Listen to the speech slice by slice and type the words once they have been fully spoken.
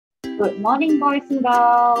Good morning, boys and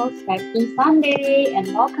girls. Happy Sunday and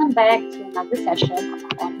welcome back to another session of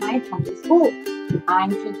our online Sunday school. I'm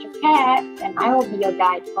Teacher Kat and I will be your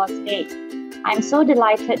guide for today. I'm so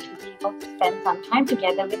delighted to be able to spend some time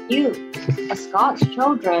together with you. As God's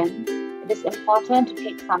children, it is important to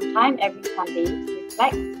take some time every Sunday to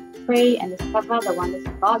reflect, pray, and discover the wonders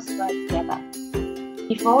of God's Word together.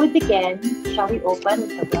 Before we begin, shall we open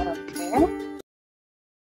with a word of prayer?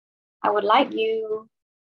 I would like you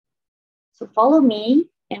to follow me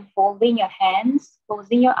in folding your hands,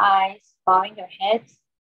 closing your eyes, bowing your heads,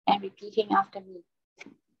 and repeating after me.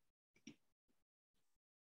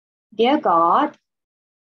 Dear God,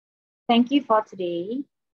 thank you for today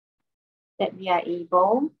that we are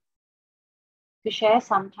able to share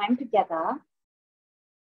some time together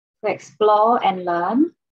to explore and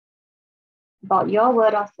learn about your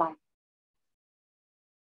word of life.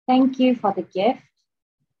 Thank you for the gift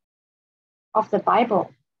of the Bible.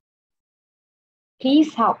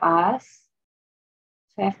 Please help us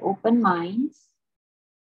to have open minds,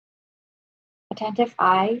 attentive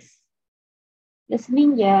eyes,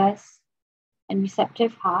 listening ears, and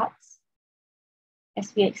receptive hearts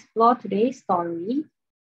as we explore today's story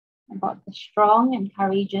about the strong and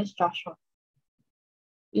courageous Joshua.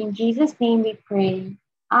 In Jesus' name we pray,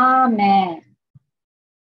 Amen.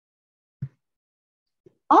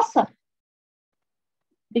 Awesome.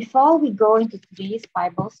 Before we go into today's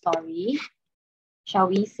Bible story, shall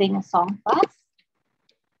we sing a song first?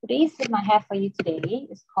 Today's hymn I have for you today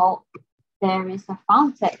is called There is a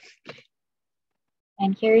Fountain.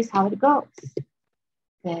 And here is how it goes.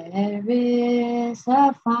 There is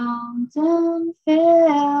a fountain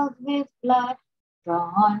filled with blood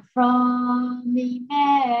drawn from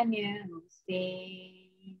Emmanuel's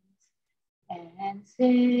veins, and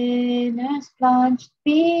sinners plunged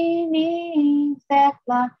beneath that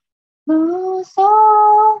flood lose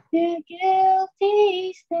all their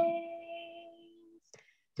guilty stains,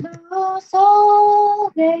 lose all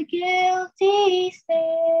their guilty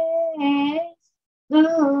stains,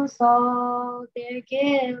 lose all their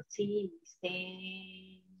guilty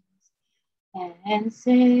stains, and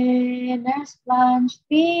sinners plunged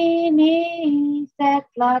beneath that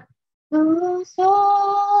flood lose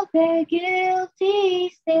all their guilty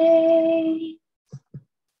stains.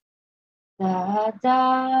 The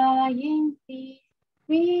dying thief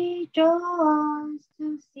rejoiced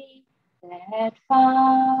to see that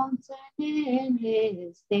fountain in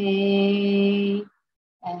his day.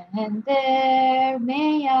 And there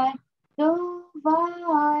may I, though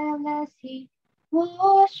vile as he,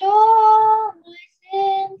 wash all my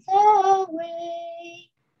sins away.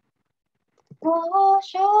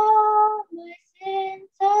 Wash all my sins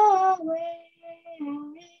away.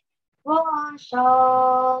 Wash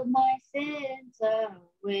all my sins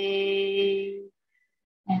away.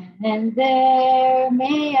 And there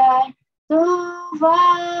may I, though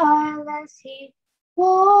vile as he,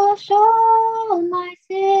 wash all my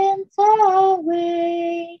sins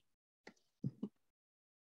away.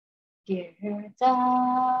 Dear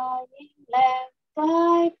dying Lamb,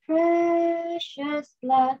 thy precious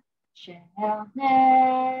blood shall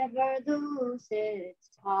never lose its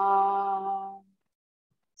power,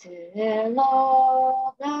 till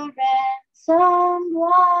all the ransomed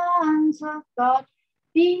ones of God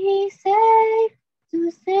be safe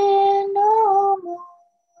to sin no more.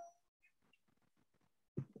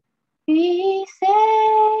 Be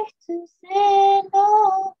safe to sin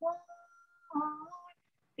no more.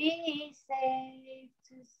 Be safe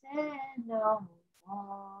to sin no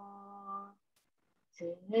more.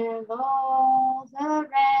 Till all the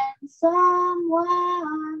ransomed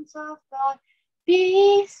ones of God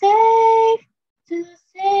be safe to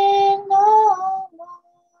sin no more.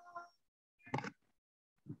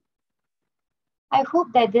 I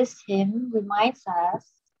hope that this hymn reminds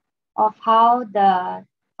us of how the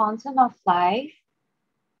fountain of life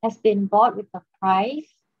has been bought with a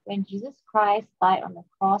price when Jesus Christ died on the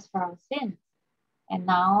cross for our sins. And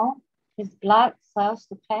now his blood serves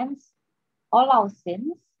to cleanse all our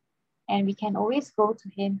sins, and we can always go to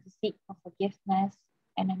him to seek for forgiveness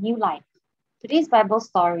and a new life. Today's Bible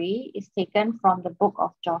story is taken from the book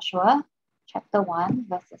of Joshua, chapter 1,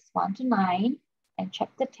 verses 1 to 9, and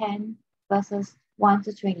chapter 10, verses 1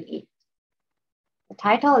 to 28. The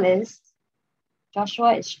title is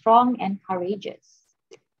Joshua is Strong and Courageous.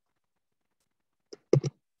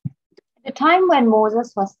 At the time when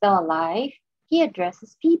Moses was still alive, he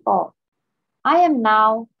addresses people. I am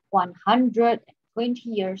now 120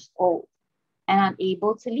 years old and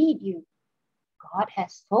unable to lead you. God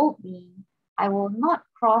has told me I will not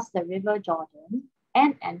cross the river Jordan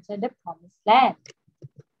and enter the promised land.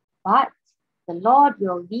 But The Lord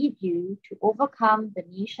will lead you to overcome the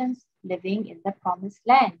nations living in the promised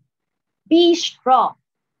land. Be strong,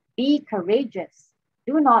 be courageous,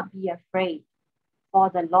 do not be afraid, for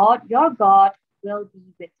the Lord your God will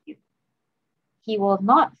be with you. He will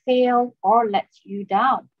not fail or let you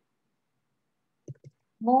down.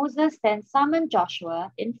 Moses then summoned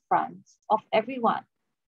Joshua in front of everyone,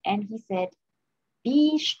 and he said,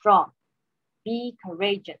 Be strong, be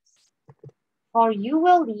courageous, for you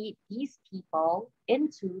will lead these people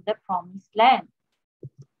into the promised land.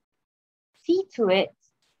 See to it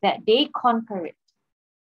that they conquer it.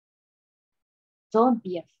 Don't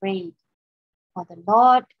be afraid, for the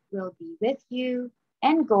Lord will be with you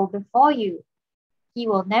and go before you. He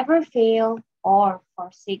will never fail or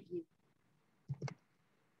forsake you.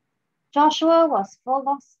 Joshua was full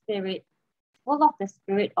of the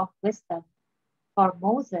spirit of wisdom, for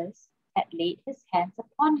Moses had laid his hands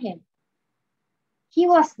upon him. He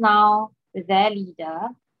was now their leader,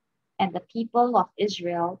 and the people of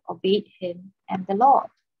Israel obeyed him and the Lord.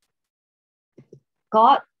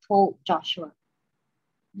 God told Joshua,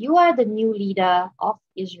 You are the new leader of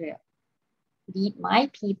Israel. Lead my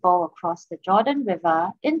people across the Jordan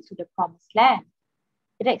River into the promised land.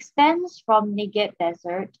 It extends from Negev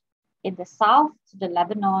Desert in the south to the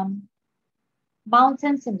Lebanon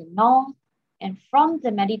mountains in the north, and from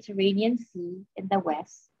the Mediterranean Sea in the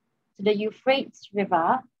west to the Euphrates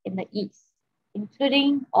River in the east,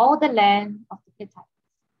 including all the land of the Hittites.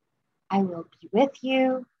 I will be with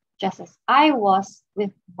you just as I was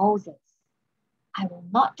with Moses. I will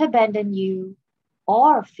not abandon you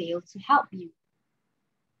or fail to help you.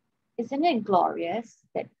 Isn't it glorious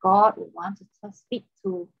that God would want to speak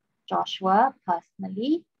to Joshua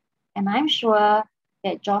personally? And I'm sure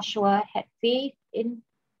that Joshua had faith in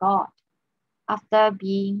God after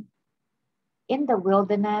being in the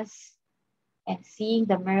wilderness and seeing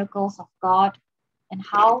the miracles of God and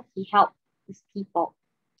how he helped his people.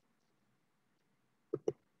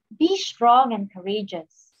 Be strong and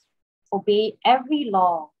courageous. Obey every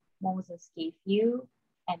law Moses gave you,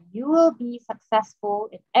 and you will be successful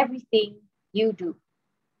in everything you do.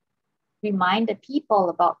 Remind the people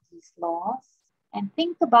about these laws and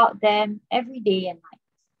think about them every day and night.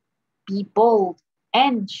 Be bold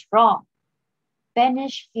and strong.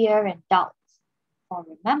 Banish fear and doubt. For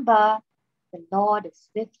remember, the Lord is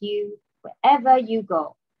with you wherever you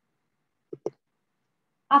go.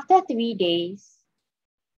 After 3 days,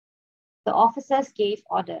 the officers gave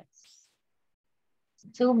orders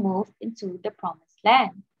to move into the promised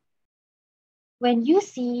land. When you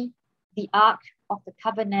see the Ark of the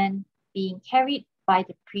Covenant being carried by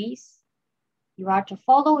the priests, you are to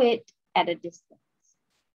follow it at a distance.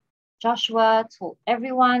 Joshua told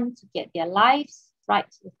everyone to get their lives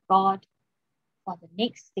right with God. For the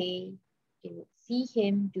next day, they would see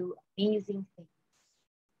him do amazing things.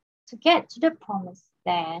 To get to the promised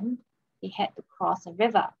land, they had to cross a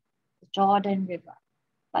river, the Jordan River.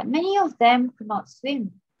 But many of them could not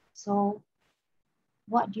swim. So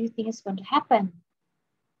what do you think is going to happen?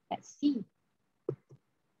 Let's see.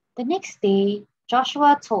 The next day,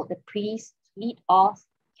 Joshua told the priests to lead off,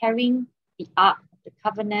 carrying the Ark of the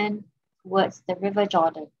Covenant towards the river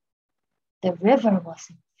Jordan. The river was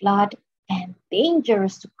in flood and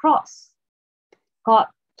dangerous to cross. God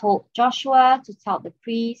told Joshua to tell the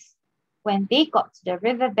priests when they got to the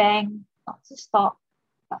riverbank not to stop,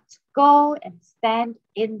 but to go and stand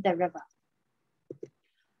in the river.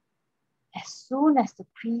 As soon as the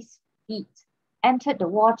priest's feet entered the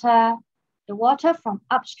water from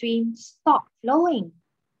upstream stopped flowing.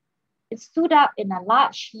 It stood up in a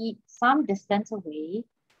large heap some distance away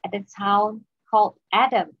at a town called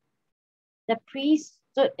Adam. The priest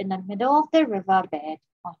stood in the middle of the riverbed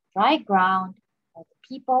on dry ground while the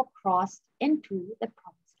people crossed into the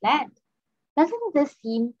promised land. Doesn't this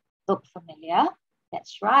look familiar?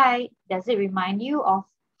 That's right. Does it remind you of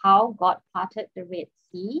how God parted the Red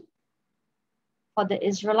Sea for the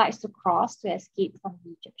Israelites to cross to escape from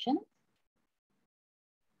the Egyptians?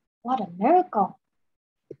 What a miracle!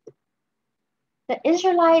 The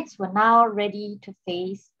Israelites were now ready to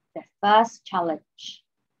face their first challenge.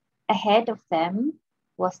 Ahead of them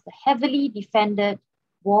was the heavily defended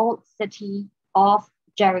walled city of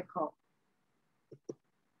Jericho.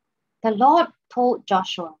 The Lord told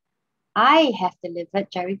Joshua, I have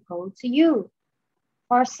delivered Jericho to you.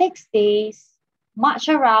 For 6 days, march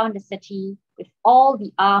around the city with all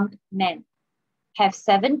the armed men. Have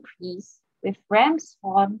 7 priests with ram's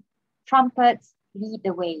horn, trumpets lead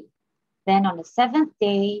the way. Then on the 7th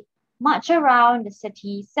day, march around the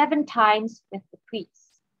city 7 times with the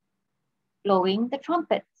priests, blowing the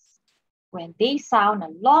trumpets. When they sound a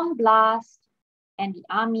long blast and the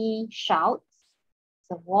army shouts,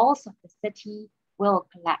 the walls of the city will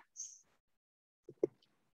collapse.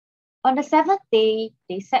 On the seventh day,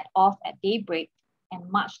 they set off at daybreak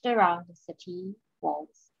and marched around the city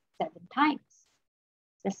walls 7 times.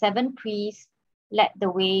 The 7 priests led the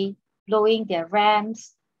way, blowing their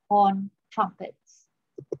rams' horn trumpets.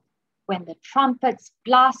 When the trumpets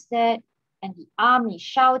blasted and the army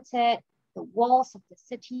shouted, the walls of the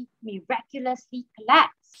city miraculously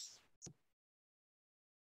collapsed.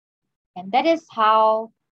 And that is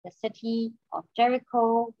how the city of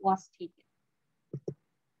Jericho was taken.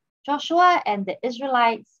 Joshua and the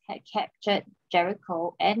Israelites had captured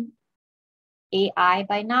Jericho and Ai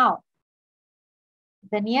by now.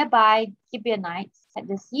 The nearby Gibeonites had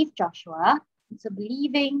deceived Joshua into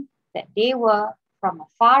believing that they were from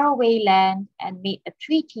a faraway land and made a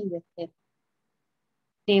treaty with him.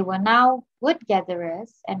 They were now wood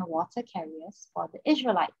gatherers and water carriers for the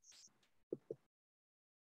Israelites.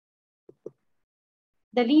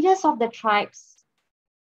 The leaders of the tribes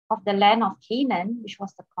of the land of Canaan, which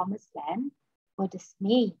was the promised land, were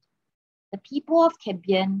dismayed. The people of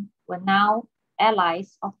Gibeon were now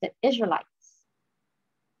allies of the Israelites.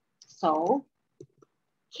 So,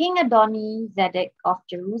 King Adoni-Zedek of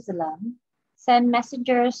Jerusalem sent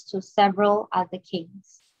messengers to several other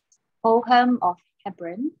kings, Hoham of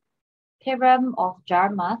Hebron, Piram of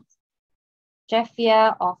Jarmuth,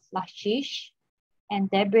 Japhia of Lachish,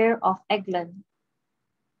 and Debir of Eglon.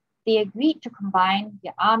 They agreed to combine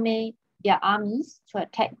their armies to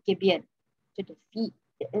attack Gibeon to defeat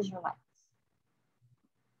the Israelites.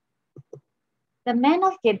 The men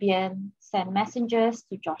of Gibeon sent messengers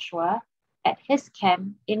to Joshua at his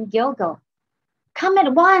camp in Gilgal. "Come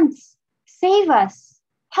at once! Save us!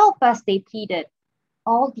 Help us," they pleaded.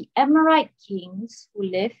 "All the Amorite kings who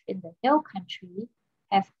live in the hill country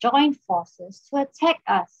have joined forces to attack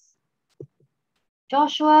us."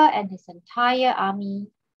 Joshua and his entire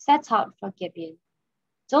army set out for Gibeon.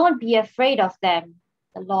 "Don't be afraid of them,"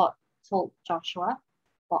 the Lord told Joshua,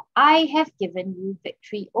 "for I have given you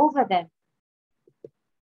victory over them."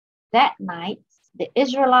 That night, the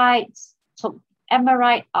Israelites took the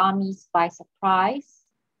Amorite armies by surprise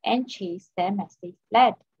and chased them as they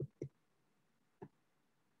fled.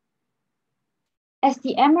 As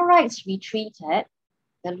the Amorites retreated,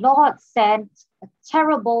 the Lord sent a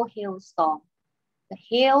terrible hailstorm. The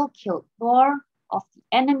hail killed more of the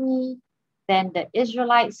enemy than the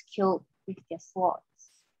Israelites killed with their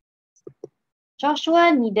swords.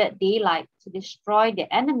 Joshua needed daylight to destroy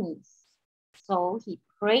their enemies, so he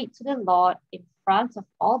prayed to the Lord in front of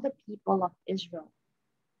all the people of Israel.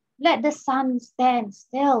 "Let the sun stand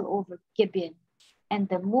still over Gibeon and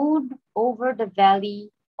the moon over the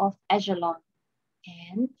valley of Ajalon."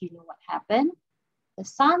 And you know what happened? The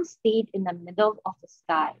sun stayed in the middle of the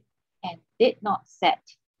sky and did not set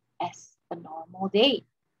as a normal day.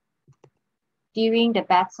 During the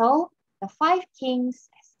battle, the 5 kings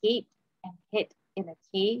escaped and hid in a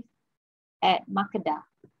cave at Makkedah.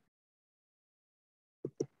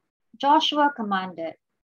 Joshua commanded,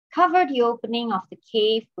 "Cover the opening of the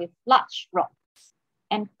cave with large rocks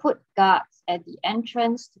and put guards at the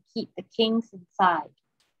entrance to keep the kings inside.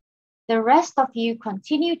 The rest of you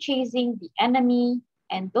continue chasing the enemy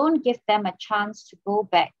and don't give them a chance to go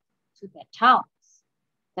back to their towns.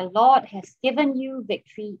 The Lord has given you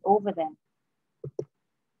victory over them."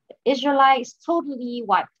 The Israelites totally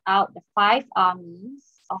wiped out the 5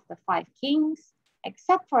 armies of the 5 kings,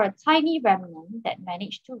 except for a tiny remnant that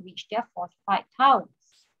managed to reach their fortified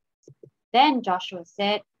towns. Then Joshua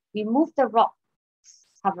said, "Remove the rocks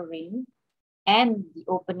covering and the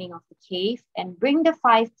opening of the cave and bring the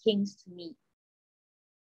 5 kings to me."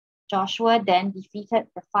 Joshua then defeated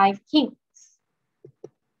the 5 kings.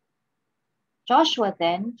 Joshua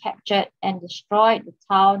then captured and destroyed the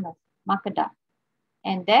town of Makkedah,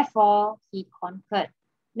 and therefore he conquered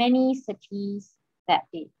many cities that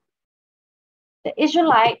day. The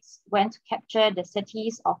Israelites went to capture the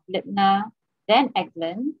cities of Libnah, then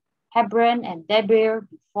Eglon, Hebron, and Debir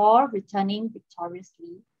before returning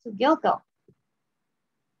victoriously to Gilgal.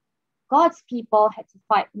 God's people had to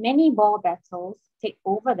fight many more battles to take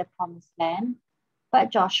over the promised land, but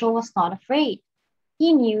Joshua was not afraid.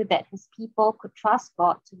 He knew that his people could trust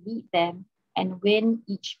God to lead them and win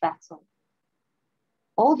each battle.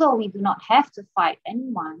 Although we do not have to fight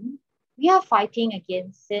anyone, we are fighting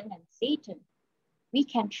against sin and Satan. We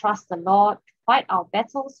can trust the Lord to fight our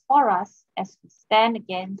battles for us as we stand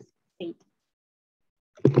against Satan.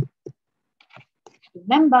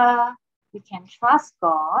 Remember, we can trust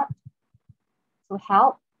God to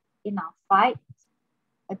help in our fight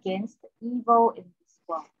against the evil in this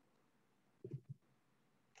world.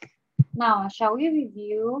 Now, shall we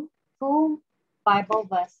review 2 Bible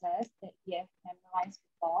verses that we have memorized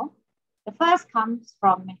before. The first comes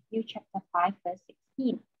from Matthew chapter 5, verse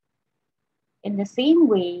 16. In the same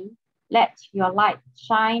way, let your light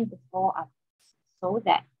shine before others, so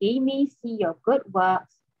that they may see your good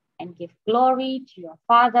works and give glory to your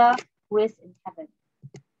Father who is in heaven.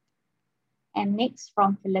 And next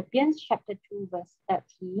from Philippians chapter 2, verse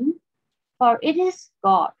 13. For it is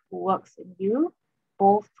God who works in you,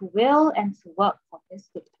 both to will and to work for his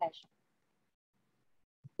good pleasure.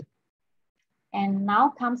 And now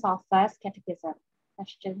comes our first catechism,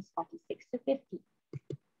 questions 46 to 50.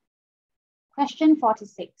 Question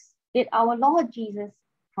 46. Did our Lord Jesus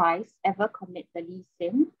Christ ever commit the least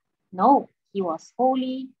sin? No, he was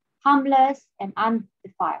holy, harmless, and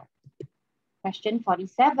undefiled. Question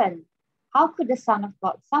 47. How could the Son of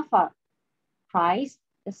God suffer? Christ,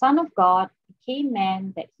 the Son of God, became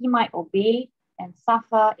man that he might obey and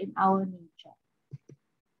suffer in our nature.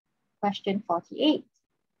 Question 48.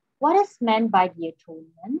 What is meant by the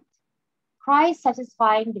atonement? Christ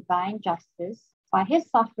satisfying divine justice by his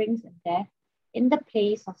sufferings and death in the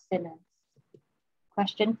place of sinners.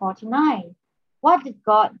 Question 49. What did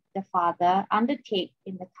God the Father undertake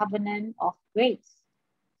in the covenant of grace?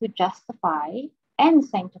 To justify and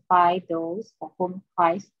sanctify those for whom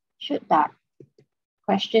Christ should die.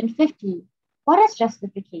 Question 50. What is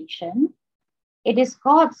justification? It is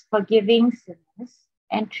God's forgiving sinners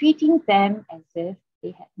and treating them as if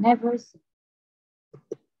they had never sinned.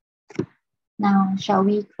 Now, shall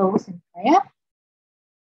we close in prayer?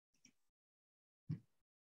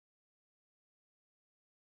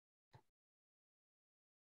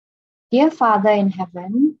 Dear Father in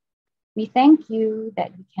heaven, we thank you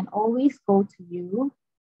that we can always go to you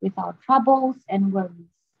with our troubles and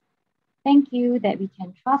worries. Thank you that we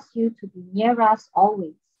can trust you to be near us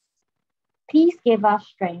always. Please give us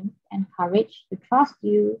strength and courage to trust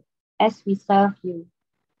you as we serve you.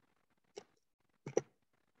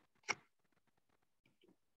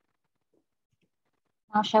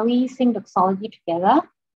 Now, shall we sing the doxology together?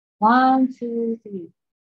 1, 2, 3.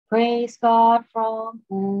 Praise God from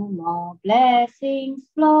whom all blessings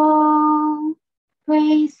flow.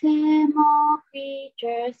 Praise him, all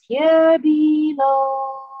creatures here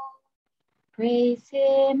below. Praise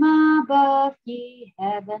him above, ye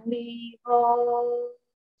heavenly hosts.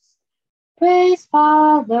 Praise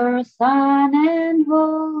Father, Son, and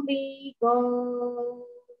Holy Ghost.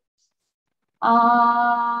 Amen.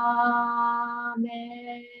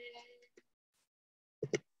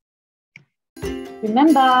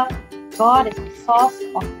 Remember, God is the source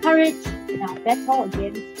of courage in our battle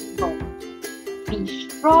against evil. Be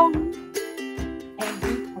strong and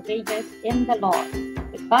be courageous in the Lord.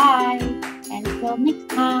 Goodbye, and till next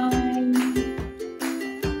time.